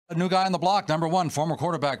A new guy on the block, number 1, former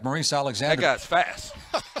quarterback Maurice Alexander. That guy's fast.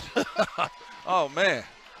 Oh, man.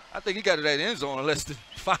 I think he got to that end zone in less than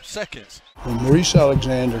 5 seconds. When Maurice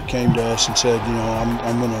Alexander came to us and said, you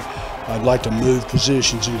know, I'd like to move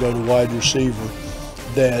positions and go to wide receiver,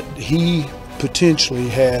 that he potentially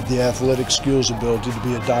had the athletic skills ability to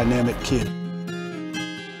be a dynamic kid.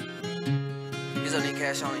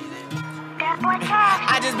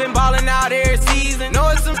 I just been ballin' out every season. Know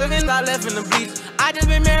it's some things I left in the bleachers. I just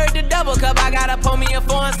been married to double cup. I gotta pull me a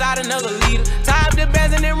 4 inside another leader. Tie up the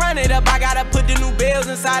bands and then run it up. I gotta put the new bells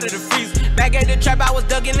inside of the freezer. Back at the trap, I was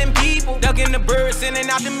ducking them people, ducking the birds, sending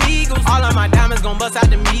out the Eagles. All of my diamonds gon' bust out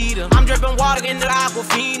the meter. I'm dripping water into the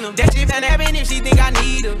Aquafina. That shit can happen if she think I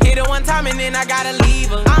need her. Hit her one time and then I gotta leave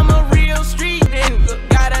her. I'm a real street nigga.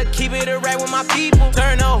 Gotta keep it a rag with my people.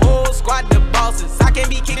 Turn the whole squad to bosses. I can't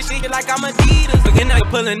be kicking shit like I'm Adidas. Looking up,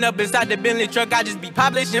 pulling up inside the Bentley truck. I just be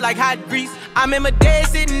popping shit like hot grease. I'm in my day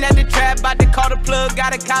sitting at the trap, about to call the plug.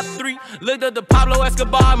 Got a cop 3. Looked up the Pablo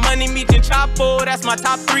Escobar, Money Meat and Chapo. That's my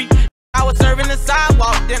top 3. I was serving the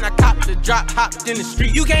sidewalk, then I copped the drop, hopped in the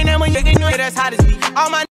street. You can't name when you know that's hot as me. All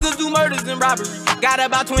my niggas do murders and robbery. Got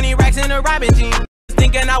about 20 racks in a robbing jeans.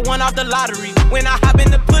 Thinking I won off the lottery. When I hop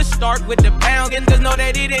in the push start with the pound, and just know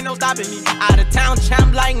that it ain't no stopping me. Out of town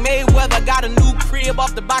champ like Mayweather, got a new crib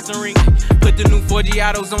off the boxing ring. Put the new 4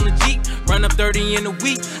 Giottos on the Jeep, run up 30 in a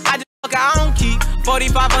week. I don't keep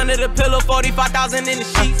 45 under the pillow, 45,000 in the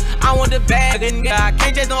sheets. I want the bag, and I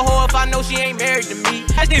can't chase no hoe if I know she ain't married to me.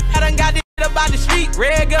 I done got this shit about the street,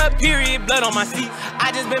 red up, period, blood on my seat.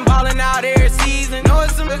 I just been ballin' out every season. Know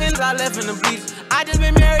it's some things I left in the bleachers. I just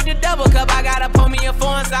been married to double cup. I gotta pull me a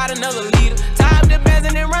 4 inside another leader. Tie up the bands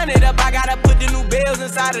and then run it up. I gotta put the new bells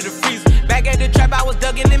inside of the freezer. Back at the trap, I was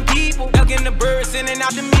ducking them people, ducking the birds, sending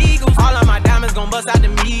out the Eagles. All of my diamonds gon' bust out the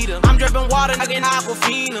meter. I'm dripping water, ducking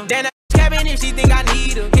Aquafina. Then cabin if she think I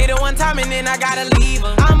need her. Hit her one time and then I gotta leave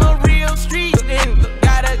her. I'm a real street nigga.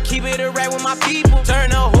 Gotta keep it a rag with my people. Turn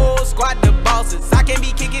the whole squad to bosses. I can't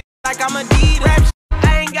be kicking like I'm Adidas. Rap shit,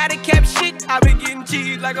 I ain't gotta cap shit. I been getting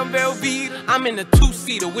cheese like I'm Velveeta. I'm in a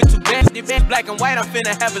 2-seater with 2 bands. The bench black and white, I'm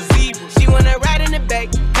finna have a zebra. She wanna ride in the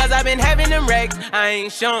back, cause I been having them racks. I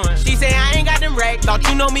ain't showing. She say I ain't got them racks. Thought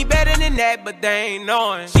you know me better than that, but they ain't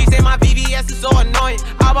knowing. She say my VVS is so annoying.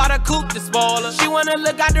 I bought a coupe to spoil her. She wanna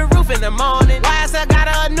look out the roof in the morning. Why I said got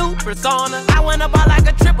her a new persona. I went up all like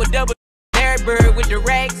a triple double. Larry Bird with the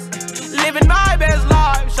racks. Living my best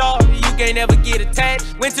life, shorty. You can't never get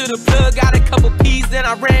attached. Went to the plug, got a couple P's, then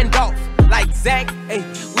I ran off. Like Zach, hey,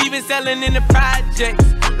 we been selling in the projects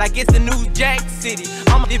like it's the new Jack City.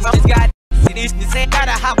 I'm if I just got this ain't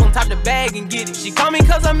gotta hop on top the bag and get it. She call me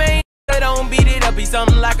cause I'm ain't don't beat it up, be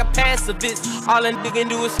something like a pacifist. All a nigga can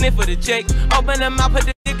do is sniff for the check. Open them out, put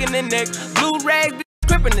the dick in the neck. Blue rag, bitch,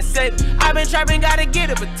 crippin' the set. I been trapping, gotta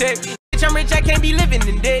get a protect. Bitch, I'm rich, I can't be living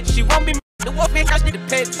in debt. She won't be the wolf, bitch, I the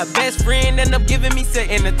pet. A best friend end up giving me set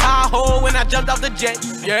in the Tahoe when I jumped off the jet.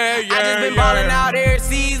 I just been ballin' out every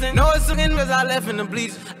season. Know it's some things I left in the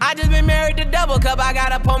bleachers. I just been married to double cup. I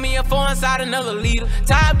gotta pull me a 4 inside another leader.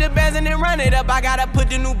 Tie up the bands and then run it up. I gotta put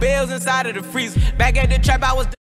the new bells inside of the freezer. Back at the trap, I was